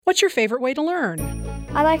What's your favorite way to learn?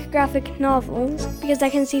 I like graphic novels because I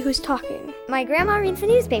can see who's talking. My grandma reads the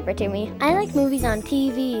newspaper to me. I like movies on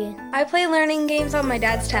TV. I play learning games on my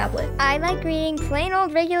dad's tablet. I like reading plain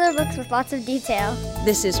old regular books with lots of detail.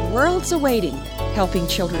 This is Worlds Awaiting, helping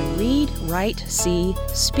children read, write, see,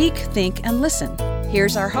 speak, think, and listen.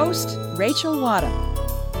 Here's our host, Rachel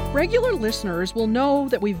Wadham. Regular listeners will know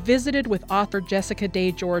that we visited with author Jessica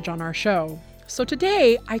Day George on our show. So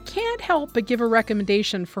today, I can't help but give a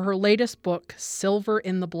recommendation for her latest book, Silver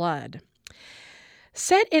in the Blood.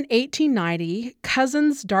 Set in 1890,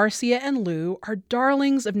 cousins Darcia and Lou are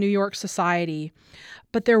darlings of New York society,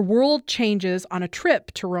 but their world changes on a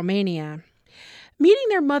trip to Romania. Meeting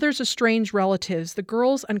their mother's estranged relatives, the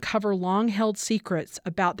girls uncover long-held secrets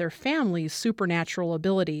about their family's supernatural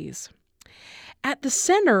abilities. At the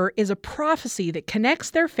center is a prophecy that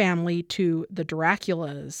connects their family to the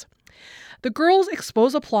Draculas. The girls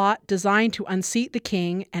expose a plot designed to unseat the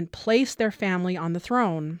king and place their family on the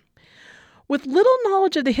throne. With little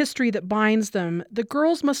knowledge of the history that binds them, the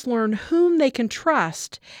girls must learn whom they can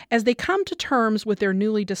trust as they come to terms with their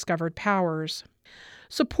newly discovered powers.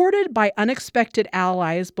 Supported by unexpected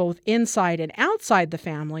allies both inside and outside the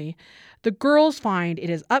family, the girls find it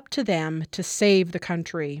is up to them to save the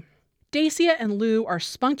country. Dacia and Lou are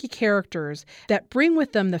spunky characters that bring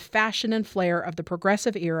with them the fashion and flair of the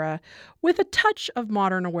progressive era, with a touch of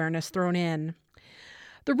modern awareness thrown in.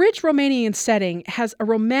 The rich Romanian setting has a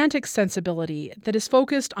romantic sensibility that is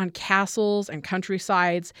focused on castles and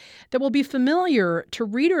countrysides that will be familiar to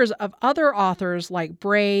readers of other authors like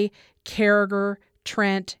Bray, Carragher,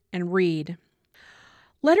 Trent, and Reed.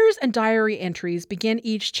 Letters and diary entries begin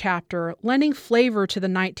each chapter, lending flavor to the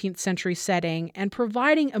 19th century setting and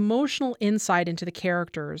providing emotional insight into the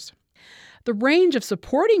characters. The range of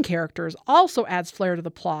supporting characters also adds flair to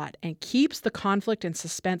the plot and keeps the conflict and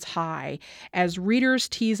suspense high as readers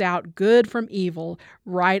tease out good from evil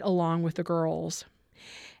right along with the girls.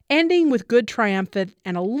 Ending with good triumphant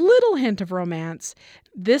and a little hint of romance,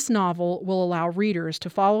 this novel will allow readers to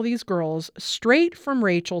follow these girls straight from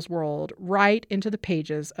Rachel's world right into the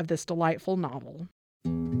pages of this delightful novel.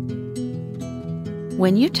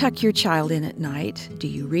 When you tuck your child in at night, do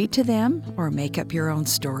you read to them or make up your own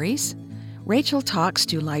stories? Rachel talks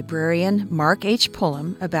to librarian Mark H.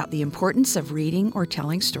 Pullum about the importance of reading or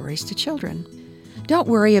telling stories to children. Don't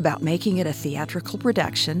worry about making it a theatrical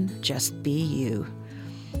production, just be you.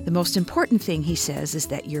 The most important thing, he says, is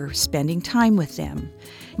that you're spending time with them.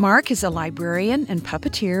 Mark is a librarian and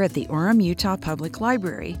puppeteer at the Orem, Utah Public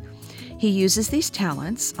Library. He uses these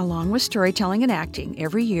talents, along with storytelling and acting,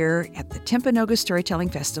 every year at the Timpanogos Storytelling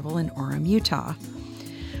Festival in Orem, Utah.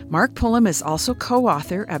 Mark Pullum is also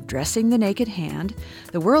co-author of Dressing the Naked Hand,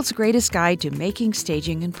 the world's greatest guide to making,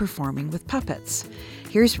 staging, and performing with puppets.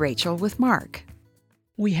 Here's Rachel with Mark.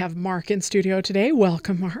 We have Mark in studio today.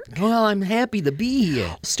 Welcome, Mark. Well, I'm happy to be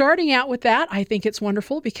here. Starting out with that, I think it's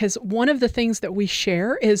wonderful because one of the things that we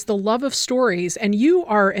share is the love of stories, and you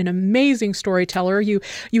are an amazing storyteller. You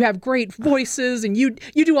have great voices, and you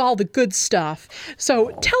do all the good stuff.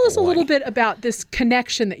 So tell us a little bit about this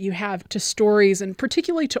connection that you have to stories, and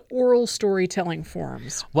particularly to oral storytelling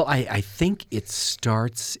forms. Well, I think it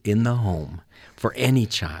starts in the home for any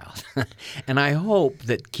child. And I hope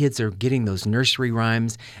that kids are getting those nursery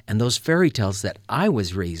rhymes and those fairy tales that I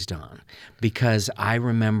was raised on, because I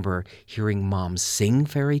remember hearing moms sing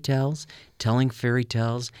fairy tales, telling fairy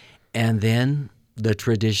tales, and then the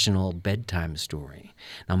traditional bedtime story.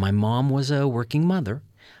 Now, my mom was a working mother.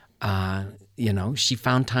 She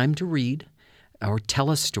found time to read or tell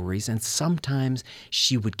us stories, and sometimes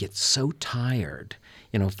she would get so tired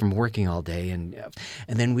from working all day, and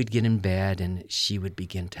then we'd get in bed, and she would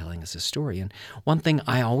begin telling us a story. And one thing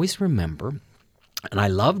I always remember, and I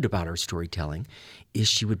loved about her storytelling, is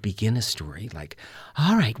she would begin a story like,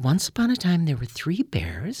 all right, once upon a time there were 3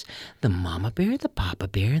 bears, the mama bear, the papa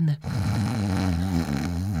bear, and the...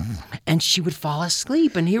 And she would fall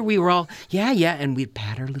asleep, and here we were all, yeah, and we'd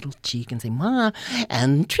pat her little cheek and say, Ma,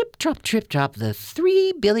 and trip, trop, the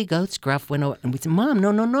 3 billy goats gruff went over. And we'd say, Mom,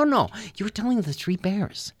 no, you were telling the 3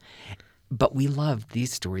 bears. But we loved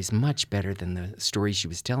these stories much better than the stories she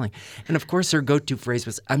was telling. And of course, her go-to phrase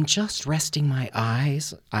was, I'm just resting my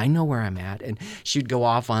eyes. I know where I'm at. And she'd go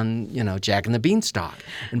off on, Jack and the Beanstalk.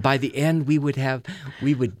 And by the end,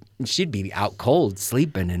 she'd be out cold,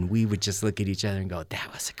 sleeping, and we would just look at each other and go,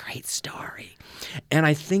 that was a great story. And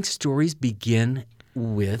I think stories begin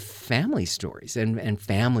with family stories and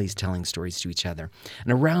families telling stories to each other.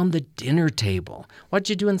 And around the dinner table, what'd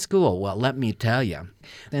you do in school? Well, let me tell you.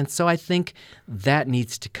 And so I think that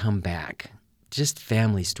needs to come back, just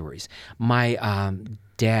family stories. My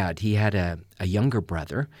dad, he had a younger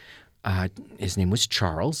brother. His name was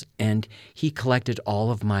Charles, and he collected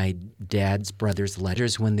all of my dad's brother's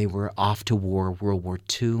letters when they were off to war, World War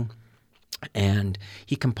II, and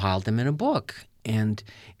he compiled them in a book. And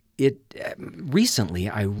recently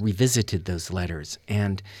I revisited those letters,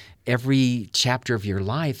 and every chapter of your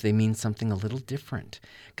life, they mean something a little different,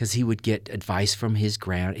 because he would get advice from his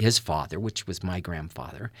father, which was my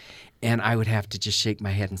grandfather, and I would have to just shake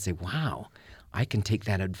my head and say, wow, I can take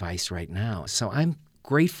that advice right now. So I'm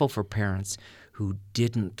grateful for parents who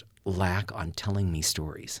didn't lack on telling me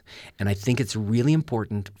stories. And I think it's really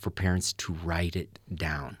important for parents to write it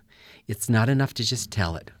down. It's not enough to just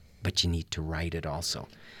tell it, but you need to write it also.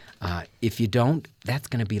 If you don't, that's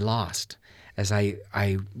going to be lost. As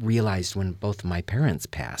I realized when both of my parents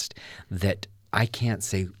passed, that I can't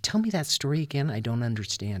say, tell me that story again, I don't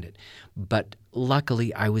understand it. But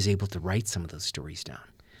luckily, I was able to write some of those stories down.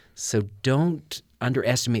 So don't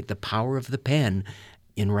underestimate the power of the pen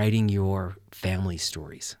in writing your family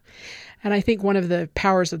stories. And I think one of the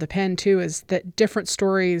powers of the pen, too, is that different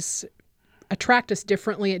stories attract us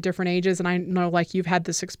differently at different ages. And I know, like, you've had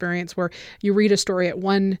this experience where you read a story at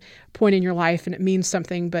one point in your life and it means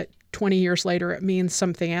something, but 20 years later it means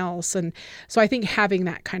something else. And so I think having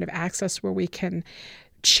that kind of access where we can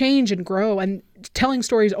change and grow and telling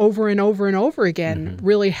stories over and over and over again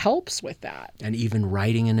really helps with that. And even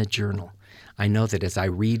writing in a journal. I know that as I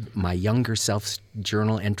read my younger self's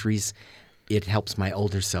journal entries, it helps my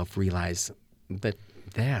older self realize that,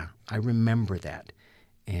 yeah, I remember that.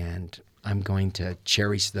 And I'm going to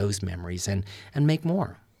cherish those memories and make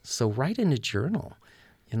more. So write in a journal.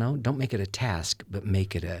 You know, don't make it a task, but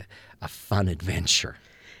make it a fun adventure.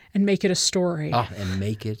 And make it a story. Oh, and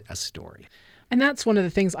make it a story. And that's one of the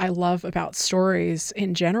things I love about stories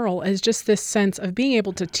in general, is just this sense of being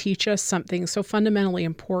able to teach us something so fundamentally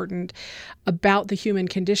important about the human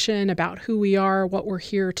condition, about who we are, what we're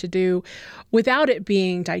here to do, without it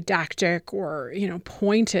being didactic or,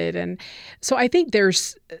 pointed. And so I think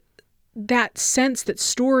there's that sense that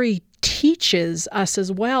story teaches us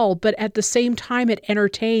as well, but at the same time it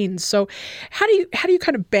entertains. So how do you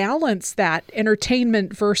kind of balance that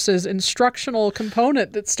entertainment versus instructional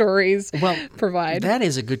component that stories provide? That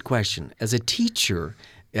is a good question. As a teacher,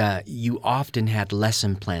 you often had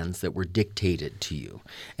lesson plans that were dictated to you,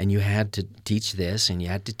 and you had to teach this and you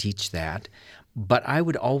had to teach that. But I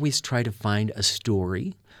would always try to find a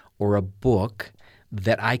story or a book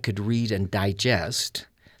that I could read and digest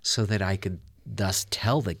so that I could thus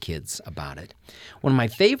tell the kids about it. One of my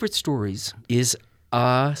favorite stories is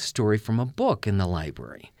a story from a book in the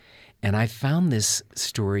library. And I found this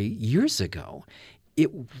story years ago.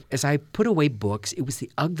 As I put away books, it was the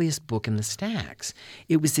ugliest book in the stacks.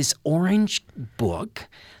 It was this orange book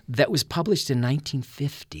that was published in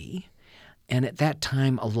 1950. And at that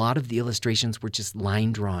time, a lot of the illustrations were just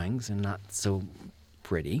line drawings and not so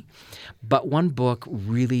pretty. But one book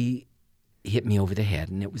really hit me over the head,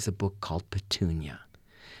 and it was a book called Petunia.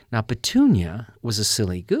 Now, Petunia was a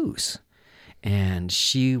silly goose, and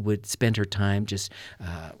she would spend her time just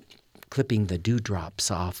clipping the dewdrops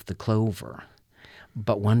off the clover.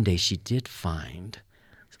 But one day she did find,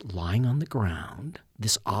 lying on the ground,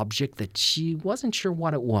 this object that she wasn't sure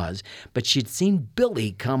what it was, but she'd seen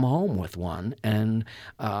Billy come home with one, and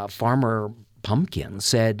Farmer Pumpkin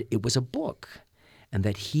said it was a book, and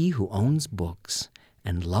that he who owns books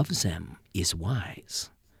and loves them is wise.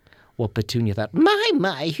 Well, Petunia thought,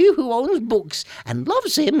 my, he who owns books and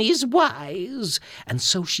loves them is wise. And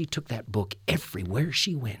so she took that book everywhere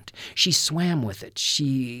she went. She swam with it.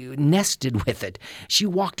 She nested with it. She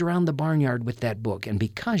walked around the barnyard with that book. And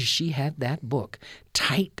because she had that book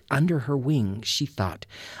tight under her wing, she thought,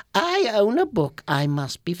 I own a book. I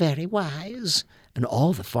must be very wise. And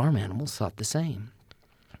all the farm animals thought the same.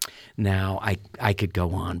 Now, I could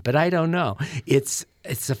go on, but I don't know. It's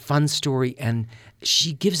a fun story, and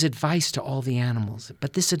she gives advice to all the animals.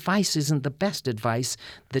 But this advice isn't the best advice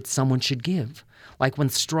that someone should give. Like when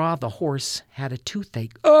Straw the horse had a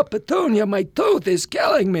toothache. Oh, Petunia, my tooth is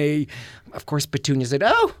killing me. Of course, Petunia said,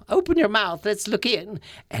 oh, open your mouth, let's look in.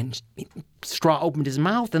 And Straw opened his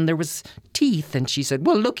mouth, and there was teeth. And she said,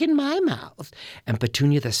 well, look in my mouth. And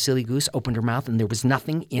Petunia, the silly goose, opened her mouth, and there was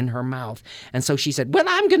nothing in her mouth. And so she said, well,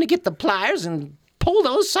 I'm going to get the pliers and pull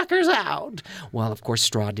those suckers out. Well, of course,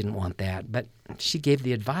 Straw didn't want that, but she gave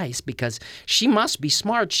the advice because she must be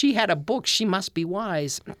smart. She had a book. She must be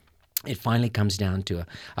wise. It finally comes down to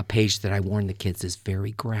a page that I warn the kids is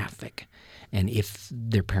very graphic. And if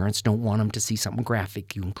their parents don't want them to see something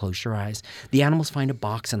graphic, you can close your eyes. The animals find a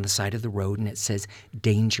box on the side of the road, and it says,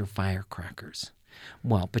 danger firecrackers.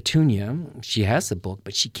 Well, Petunia, she has the book,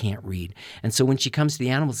 but she can't read. And so when she comes to the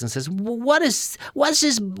animals and says, well, what's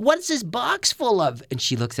this box full of? And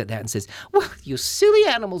she looks at that and says, well, you silly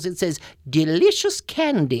animals, it says delicious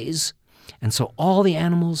candies. And so all the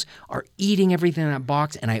animals are eating everything in that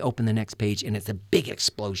box, and I open the next page, and it's a big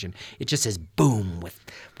explosion. It just says boom with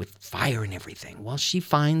fire and everything. Well, she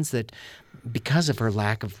finds that because of her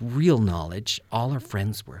lack of real knowledge, all her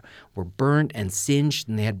friends were burnt and singed,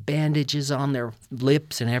 and they had bandages on their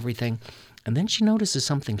lips and everything. And then she notices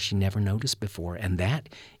something she never noticed before, and that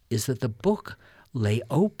is that the book lay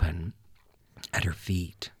open at her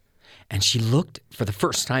feet. And she looked for the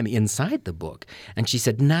first time inside the book, and she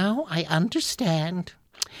said, now I understand.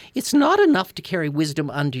 It's not enough to carry wisdom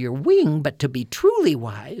under your wing, but to be truly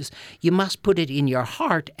wise, you must put it in your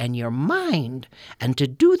heart and your mind. And to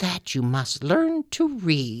do that, you must learn to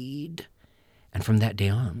read. And from that day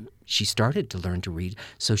on, she started to learn to read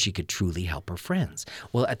so she could truly help her friends.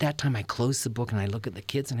 Well, at that time, I closed the book, and I look at the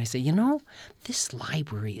kids, and I say, this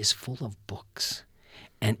library is full of books.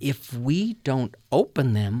 And if we don't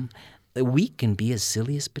open them, we can be as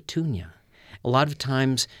silly as Petunia. A lot of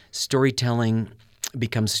times, storytelling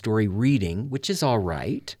becomes story reading, which is all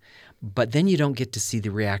right, but then you don't get to see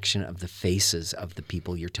the reaction of the faces of the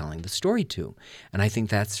people you're telling the story to. And I think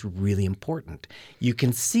that's really important. You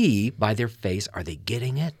can see by their face, are they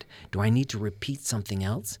getting it? Do I need to repeat something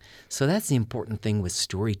else? So that's the important thing with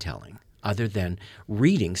storytelling, other than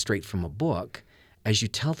reading straight from a book. As you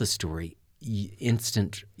tell the story,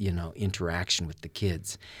 instant, interaction with the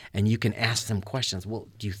kids. And you can ask them questions. Well,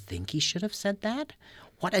 do you think he should have said that?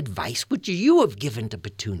 What advice would you have given to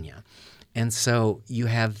Petunia? And so you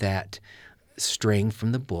have that straying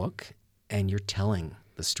from the book, and you're telling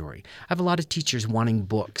the story. I have a lot of teachers wanting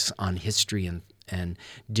books on history and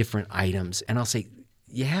different items. And I'll say,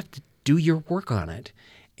 you have to do your work on it.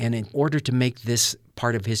 And in order to make this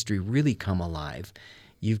part of history really come alive,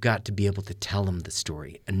 you've got to be able to tell them the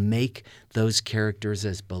story and make those characters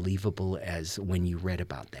as believable as when you read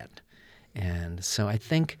about that. And so I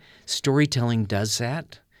think storytelling does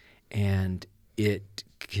that, and it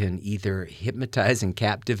can either hypnotize and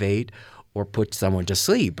captivate or put someone to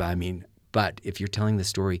sleep. But if you're telling the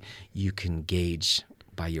story, you can gauge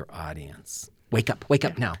by your audience. Wake up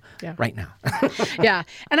now, right now. Yeah,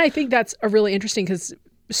 and I think that's a really interesting, because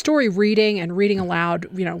story reading and reading aloud,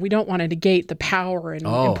 we don't want to negate the power and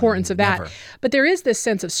importance of that. Never. But there is this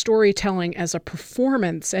sense of storytelling as a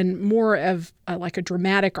performance and more of like a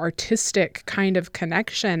dramatic, artistic kind of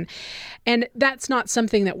connection. And that's not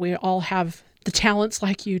something that we all have the talents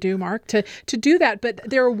like you do, Mark, to do that. But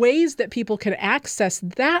there are ways that people can access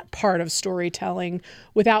that part of storytelling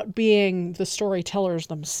without being the storytellers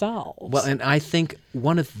themselves. Well, and I think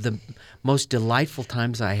one of the most delightful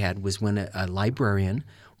times I had was when a librarian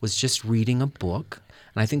was just reading a book.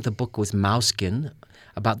 And I think the book was Mouskin,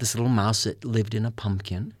 about this little mouse that lived in a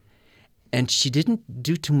pumpkin. And she didn't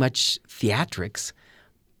do too much theatrics,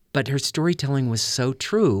 but her storytelling was so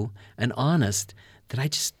true and honest that I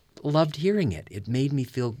just loved hearing it. It made me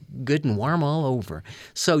feel good and warm all over.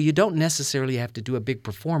 So you don't necessarily have to do a big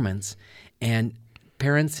performance, and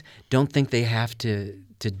parents don't think they have to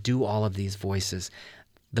do all of these voices.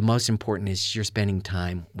 The most important is you're spending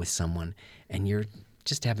time with someone and you're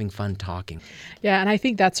just having fun talking. Yeah, and I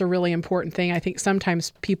think that's a really important thing. I think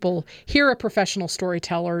sometimes people hear a professional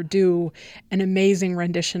storyteller do an amazing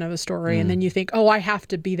rendition of a story, and then you think, I have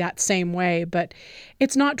to be that same way. But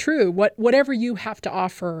it's not true. Whatever you have to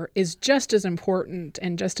offer is just as important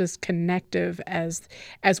and just as connective as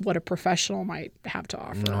what a professional might have to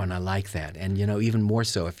offer. No, and I like that. And, even more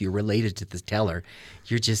so, if you're related to the teller,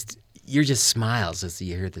 you're just smiles as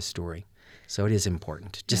you hear the story. So it is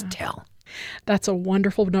important. Just tell. That's a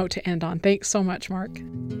wonderful note to end on. Thanks so much, Mark.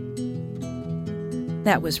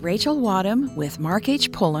 That was Rachel Wadham with Mark H.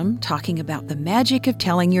 Pullum talking about the magic of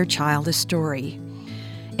telling your child a story.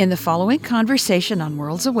 In the following conversation on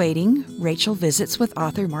Worlds Awaiting, Rachel visits with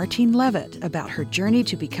author Martine Levitt about her journey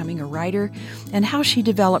to becoming a writer and how she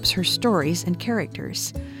develops her stories and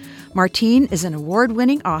characters. Martine is an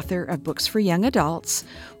award-winning author of books for young adults,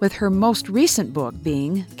 with her most recent book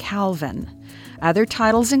being Calvin. Other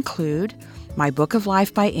titles include My Book of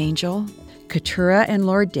Life by Angel, Keturah and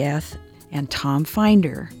Lord Death, and Tom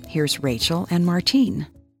Finder. Here's Rachel and Martine.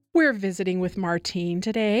 We're visiting with Martine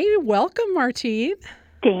today. Welcome, Martine.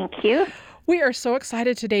 Thank you. We are so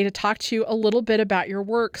excited today to talk to you a little bit about your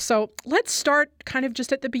work. So let's start kind of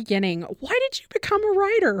just at the beginning. Why did you become a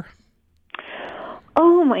writer?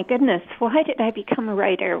 Oh, my goodness. Why did I become a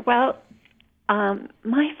writer? Well,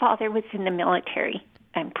 my father was in the military.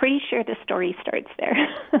 I'm pretty sure the story starts there.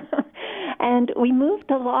 And we moved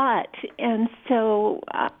a lot, and so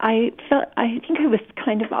I think I was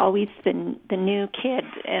kind of always the new kid,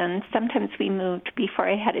 and sometimes we moved before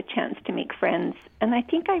I had a chance to make friends. And I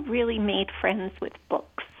think I really made friends with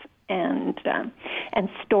books and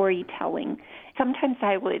storytelling. Sometimes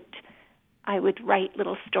I would write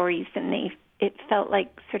little stories, and it felt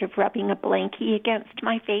like sort of rubbing a blankie against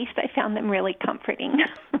my face. I found them really comforting.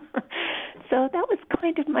 So that was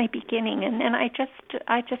kind of my beginning, and then I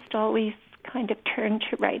just always kind of turned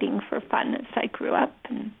to writing for fun as I grew up,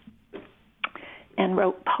 and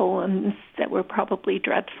wrote poems that were probably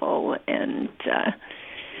dreadful. And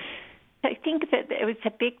I think that it was a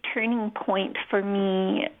big turning point for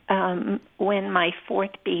me when my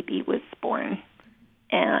fourth baby was born.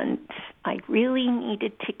 And I really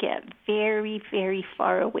needed to get very, very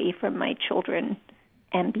far away from my children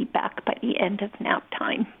and be back by the end of nap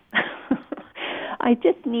time. I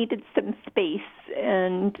just needed some space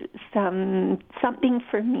and something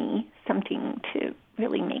for me, something to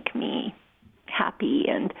really make me happy.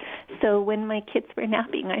 And so when my kids were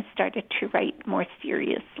napping, I started to write more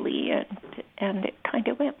seriously, and it kind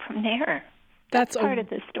of went from there. That's part of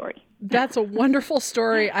the story. That's a wonderful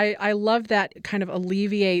story. I love that it kind of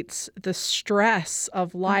alleviates the stress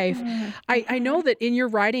of life. Mm-hmm. I know that in your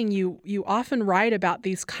writing, you often write about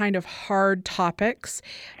these kind of hard topics.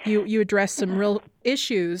 You address some real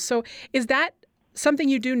issues. So is that something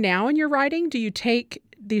you do now in your writing? Do you take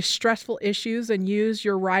these stressful issues and use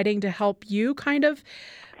your writing to help you kind of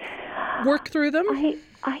work through them?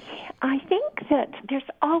 I think that there's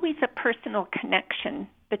always a personal connection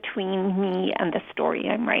between me and the story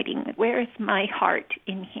I'm writing. Where is my heart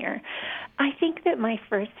in here? I think that my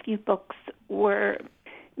first few books were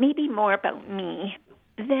maybe more about me.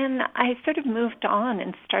 Then I sort of moved on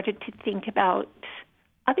and started to think about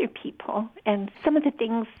other people and some of the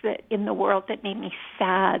things that in the world that made me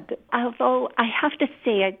sad. Although I have to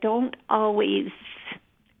say I don't always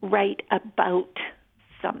write about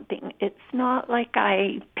something. It's not like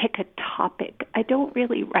I pick a topic. I don't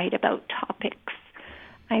really write about topics.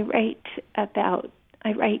 I write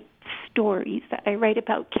stories. I write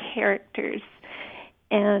about characters,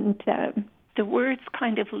 and the words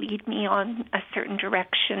kind of lead me on a certain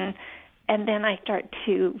direction, and then I start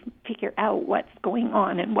to figure out what's going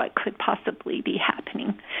on and what could possibly be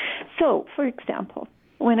happening. So, for example,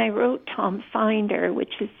 when I wrote Tom Finder,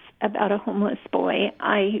 which is about a homeless boy,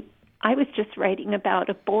 I was just writing about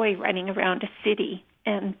a boy running around a city,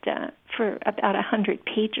 and for about 100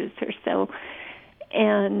 pages or so.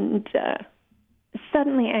 And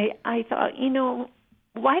suddenly I thought,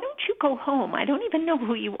 why don't you go home? I don't even know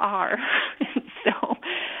who you are. So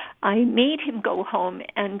I made him go home,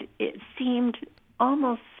 and it seemed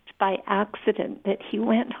almost by accident that he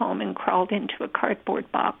went home and crawled into a cardboard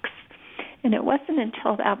box. And it wasn't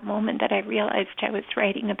until that moment that I realized I was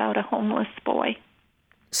writing about a homeless boy.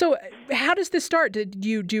 So how does this start?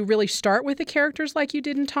 Do you really start with the characters like you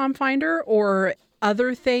did in Tom Finder, or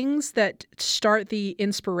other things that start the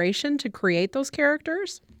inspiration to create those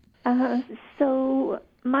characters? So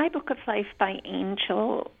my book of life by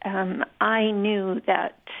Angel, I knew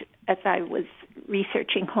that as I was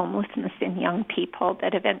researching homelessness in young people,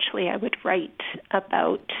 that eventually I would write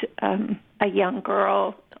about a young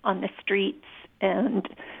girl on the streets, and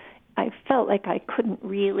I felt like I couldn't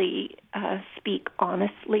really speak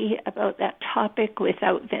honestly about that topic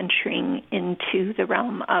without venturing into the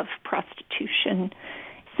realm of prostitution.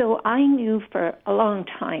 So I knew for a long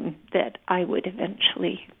time that I would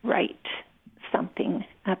eventually write something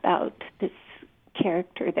about this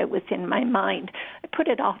character that was in my mind. I put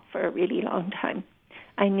it off for a really long time.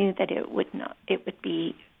 I knew that it would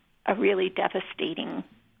be a really devastating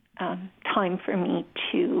time for me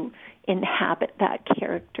to inhabit that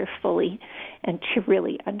character fully and to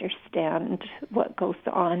really understand what goes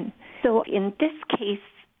on. So in this case,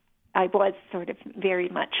 I was sort of very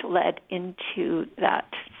much led into that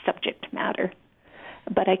subject matter,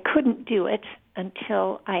 but I couldn't do it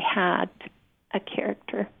until I had a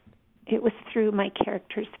character. It was through my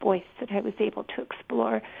character's voice that I was able to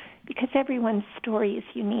explore, because everyone's story is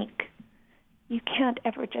unique. You can't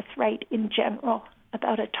ever just write in general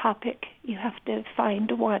about a topic. You have to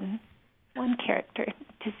find one character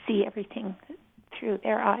to see everything through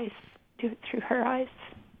their eyes, through her eyes.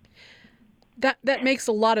 That makes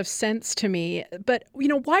a lot of sense to me. But,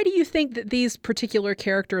 why do you think that these particular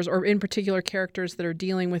characters, or in particular characters that are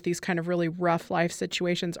dealing with these kind of really rough life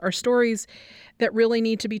situations, are stories that really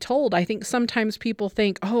need to be told? I think sometimes people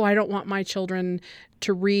think, I don't want my children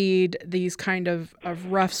to read these kind of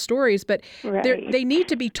rough stories, but right. They need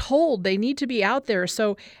to be told. They need to be out there.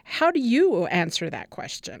 So how do you answer that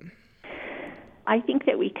question? I think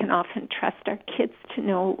that we can often trust our kids to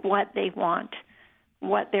know what they want,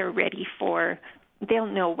 what they're ready for. They'll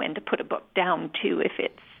know when to put a book down, too, if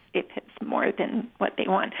it's more than what they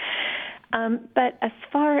want. But as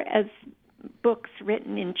far as books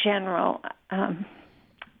written in general,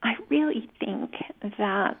 I really think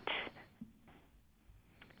that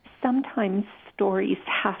sometimes stories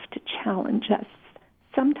have to challenge us.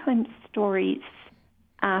 Sometimes stories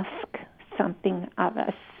ask something of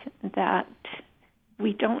us that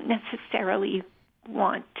we don't necessarily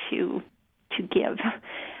want to give.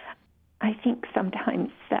 I think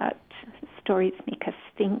sometimes that stories make us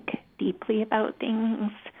think deeply about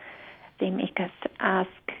things. They make us ask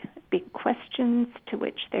big questions to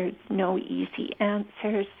which there's no easy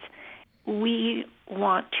answers. We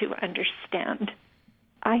want to understand.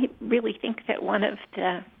 I really think that one of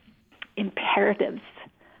the imperatives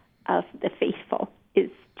of the faithful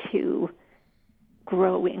is to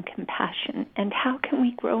grow in compassion. And how can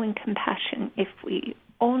we grow in compassion if we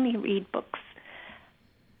only read books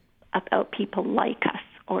about people like us,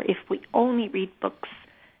 or if we only read books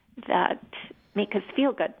that make us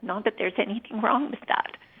feel good? Not that there's anything wrong with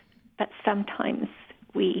that, but sometimes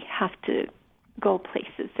we have to go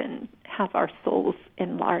places and have our souls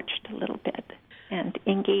enlarged a little bit and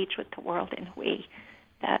engage with the world in a way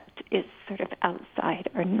that is sort of outside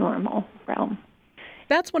our normal realm.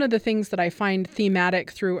 That's one of the things that I find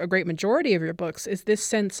thematic through a great majority of your books is this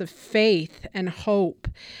sense of faith and hope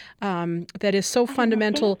that is so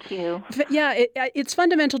fundamental. Thank you. Yeah, it's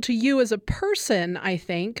fundamental to you as a person, I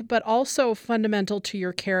think, but also fundamental to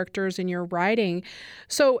your characters in your writing.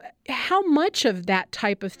 So how much of that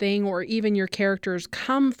type of thing, or even your characters,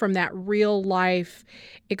 come from that real life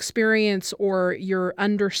experience or your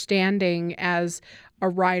understanding as a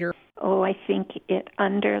writer? Oh, I think it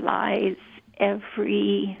underlies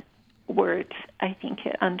every word. I think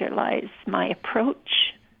it underlies my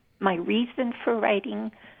approach, my reason for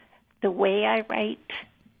writing, the way I write,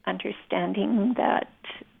 understanding that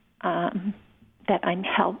that I'm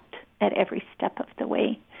helped at every step of the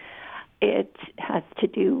way. It has to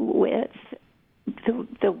do with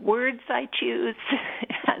the words I choose.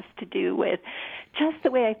 It has to do with just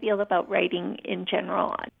the way I feel about writing in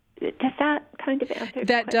general. Does that kind of answer the question?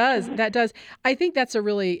 That does. I think that's a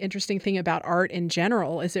really interesting thing about art in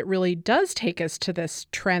general, is it really does take us to this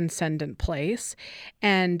transcendent place.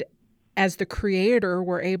 And as the creator,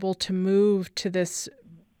 we're able to move to this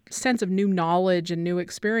sense of new knowledge and new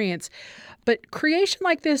experience. But creation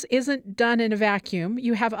like this isn't done in a vacuum.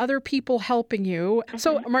 You have other people helping you. Mm-hmm.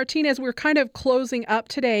 So, Martine, as we're kind of closing up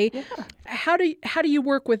today, how do you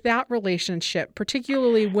work with that relationship,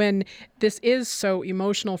 particularly when this is so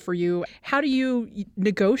emotional for you? How do you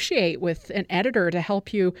negotiate with an editor to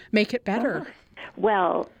help you make it better?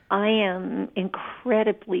 Well, I am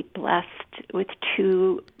incredibly blessed with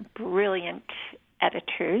two brilliant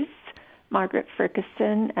editors, Margaret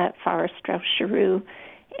Ferguson at Farrar, Straus Giroux,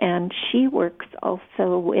 and she works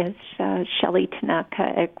also with Shelley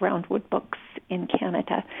Tanaka at Groundwood Books in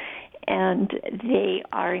Canada. And they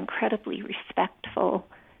are incredibly respectful.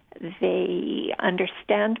 They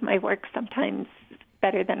understand my work sometimes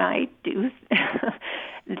better than I do.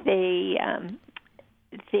 They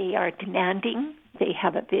are demanding. They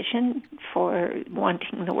have a vision for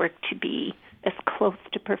wanting the work to be as close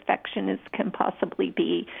to perfection as can possibly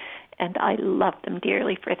be. And I love them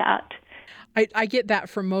dearly for that. I get that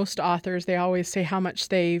from most authors. They always say how much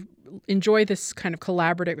they enjoy this kind of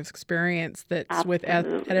collaborative experience that's Absolutely.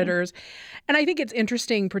 With editors. And I think it's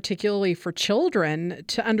interesting, particularly for children,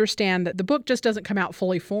 to understand that the book just doesn't come out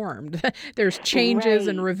fully formed. There's changes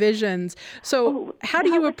and revisions. So how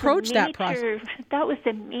do you approach that process? That was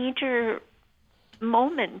a major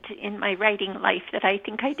moment in my writing life that I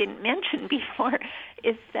think I didn't mention before,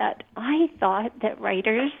 is that I thought that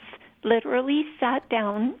writers literally sat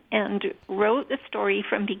down and wrote the story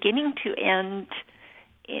from beginning to end,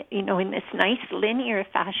 you know, in this nice linear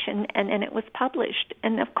fashion, and then it was published.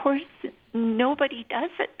 And of course, nobody does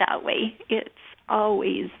it that way. It's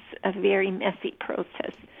always a very messy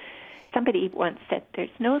process. Somebody once said there's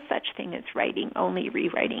no such thing as writing, only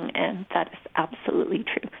rewriting, and that is absolutely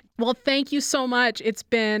true. Well, thank you so much. It's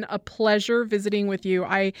been a pleasure visiting with you.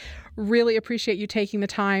 I really appreciate you taking the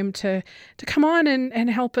time to come on and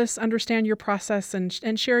help us understand your process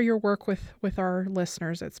and share your work with our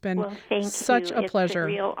listeners. It's been such a pleasure.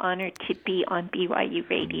 It's a real honor to be on BYU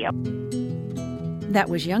Radio. That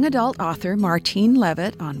was young adult author Martine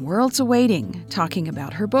Levitt on Worlds Awaiting, talking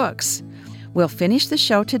about her books. We'll finish the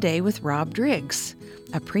show today with Rob Driggs,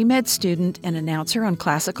 a pre-med student and announcer on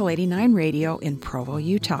Classical 89 Radio in Provo,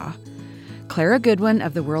 Utah. Clara Goodwin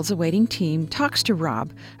of the World's Awaiting team talks to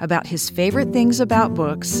Rob about his favorite things about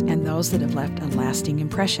books and those that have left a lasting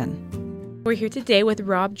impression. We're here today with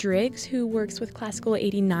Rob Driggs, who works with Classical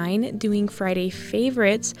 89, doing Friday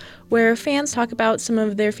Favorites, where fans talk about some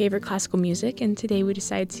of their favorite classical music. And today we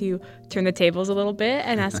decided to turn the tables a little bit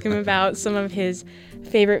and ask him about some of his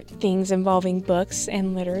favorite things involving books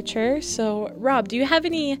and literature. So, Rob, do you have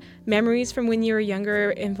any memories from when you were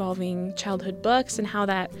younger involving childhood books and how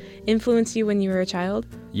that influenced you when you were a child?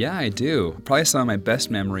 Yeah, I do. Probably some of my best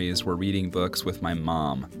memories were reading books with my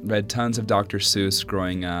mom. Read tons of Dr. Seuss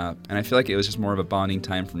growing up, and I feel like it was just more of a bonding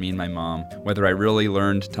time for me and my mom. Whether I really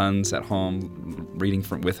learned tons at home reading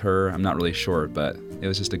with her, I'm not really sure, but it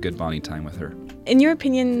was just a good bonding time with her. In your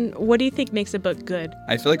opinion, what do you think makes a book good?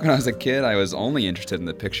 I feel like when I was a kid, I was only interested in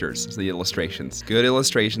the pictures, the illustrations. Good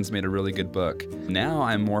illustrations made a really good book. Now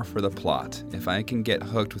I'm more for the plot. If I can get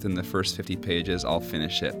hooked within the first 50 pages, I'll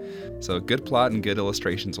finish it. So good plot and good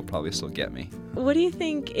illustrations will probably still get me. What do you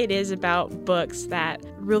think it is about books that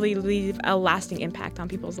really leave a lasting impact on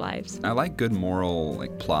people's lives? I like good moral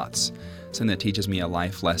plots. Something that teaches me a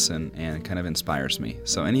life lesson and kind of inspires me.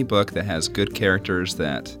 So any book that has good characters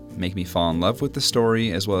that make me fall in love with the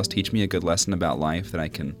story as well as teach me a good lesson about life that I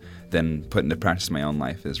can then put into practice in my own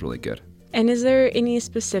life is really good. And is there any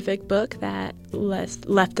specific book that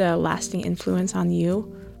left a lasting influence on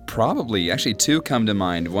you? Probably. Actually, two come to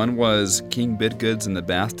mind. One was King Bidgood's in the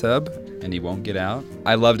bathtub, and he won't get out.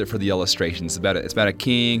 I loved it for the illustrations. It's about a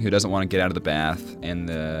king who doesn't want to get out of the bath, and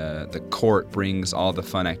the court brings all the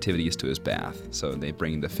fun activities to his bath. So they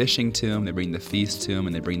bring the fishing to him, they bring the feast to him,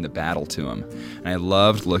 and they bring the battle to him. And I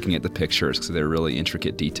loved looking at the pictures because they're really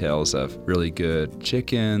intricate details of really good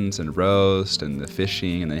chickens and roast and the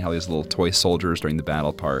fishing, and then how these little toy soldiers during the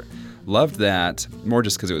battle part. Loved that, more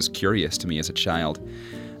just because it was curious to me as a child.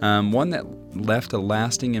 One that left a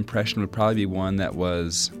lasting impression would probably be one that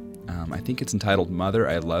was, I think it's entitled Mother,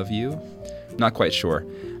 I Love You. Not quite sure,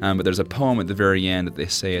 but there's a poem at the very end that they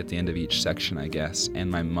say at the end of each section, I guess, and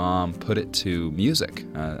my mom put it to music,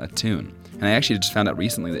 a tune. And I actually just found out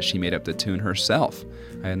recently that she made up the tune herself.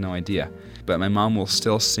 I had no idea. But my mom will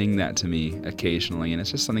still sing that to me occasionally, and it's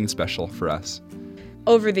just something special for us.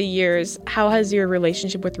 Over the years, how has your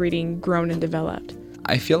relationship with reading grown and developed?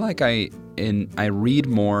 I feel like I read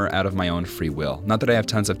more out of my own free will. Not that I have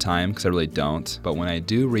tons of time, because I really don't, but when I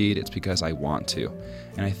do read, it's because I want to.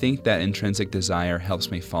 And I think that intrinsic desire helps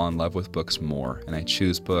me fall in love with books more, and I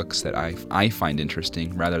choose books that I find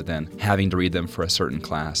interesting rather than having to read them for a certain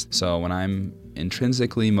class. So when I'm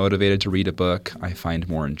intrinsically motivated to read a book, I find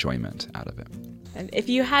more enjoyment out of it. And if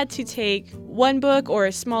you had to take one book or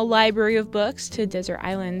a small library of books to Desert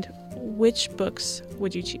Island, which books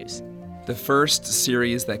would you choose? The first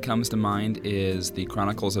series that comes to mind is The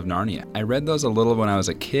Chronicles of Narnia. I read those a little when I was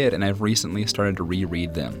a kid, and I've recently started to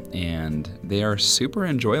reread them, and they are super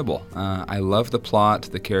enjoyable. I love the plot,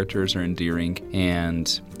 the characters are endearing,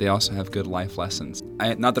 and they also have good life lessons.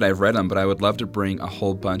 Not that I've read them, but I would love to bring a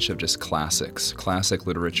whole bunch of just classic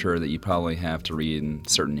literature that you probably have to read in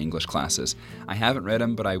certain English classes. I haven't read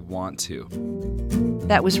them, but I want to.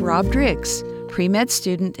 That was Rob Driggs, pre-med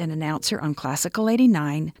student and announcer on Classical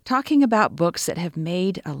 89, talking about books that have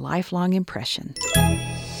made a lifelong impression.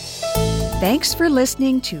 Thanks for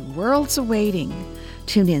listening to Worlds Awaiting.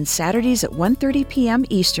 Tune in Saturdays at 1:30 p.m.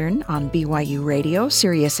 Eastern on BYU Radio,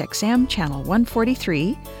 Sirius XM Channel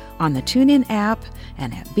 143, on the TuneIn app,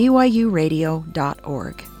 and at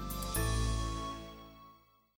byuradio.org.